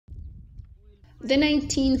The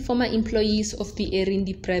 19 former employees of the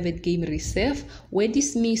Erindi Private Game Reserve were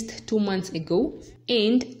dismissed 2 months ago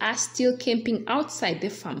and are still camping outside the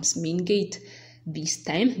farm's main gate. This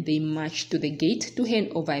time, they marched to the gate to hand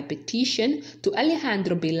over a petition to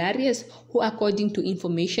Alejandro Belarius, who, according to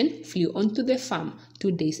information, flew onto the farm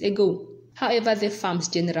 2 days ago. However, the farm's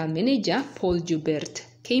general manager, Paul Joubert,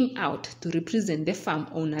 came out to represent the farm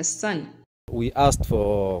owner's son. We asked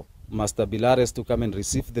for Master Belarius to come and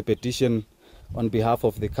receive the petition on behalf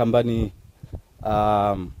of the company.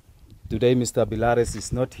 Today, Mr. Belarius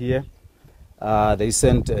is not here. They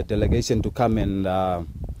sent a delegation to come and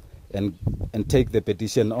take the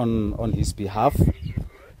petition on his behalf.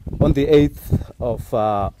 On the 8th of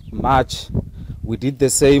March, we did the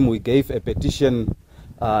same. We gave a petition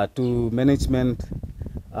to management.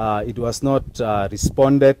 It was not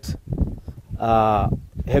responded.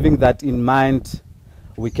 Having that in mind,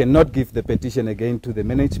 we cannot give the petition again to the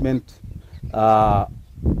management.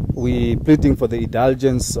 We pleading for the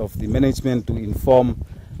indulgence of the management to inform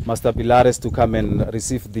Master Belarius to come and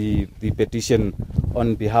receive the petition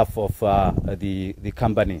on behalf of the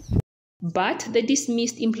company. But the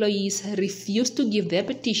dismissed employees refused to give their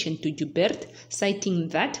petition to Joubert, citing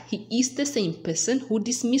that he is the same person who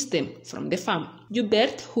dismissed them from the farm.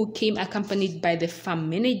 Joubert, who came accompanied by the farm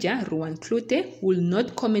manager, Ruan Klute, will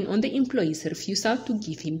not comment on the employees' refusal to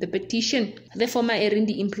give him the petition. The former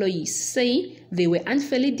Erindi employees say they were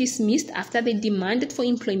unfairly dismissed after they demanded for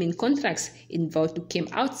employment contracts and vowed to camp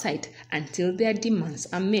outside until their demands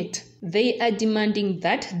are met. They are demanding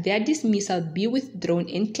that their dismissal be withdrawn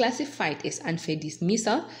and classified as unfair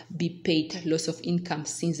dismissal, be paid loss of income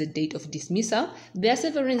since the date of dismissal, their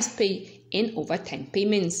severance pay, and overtime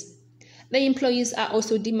payments. The employees are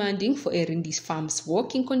also demanding for Erindi's farm's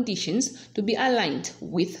working conditions to be aligned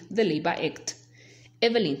with the Labour Act.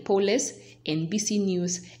 Evelyn Paules, NBC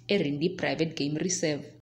News, Erindi Private Game Reserve.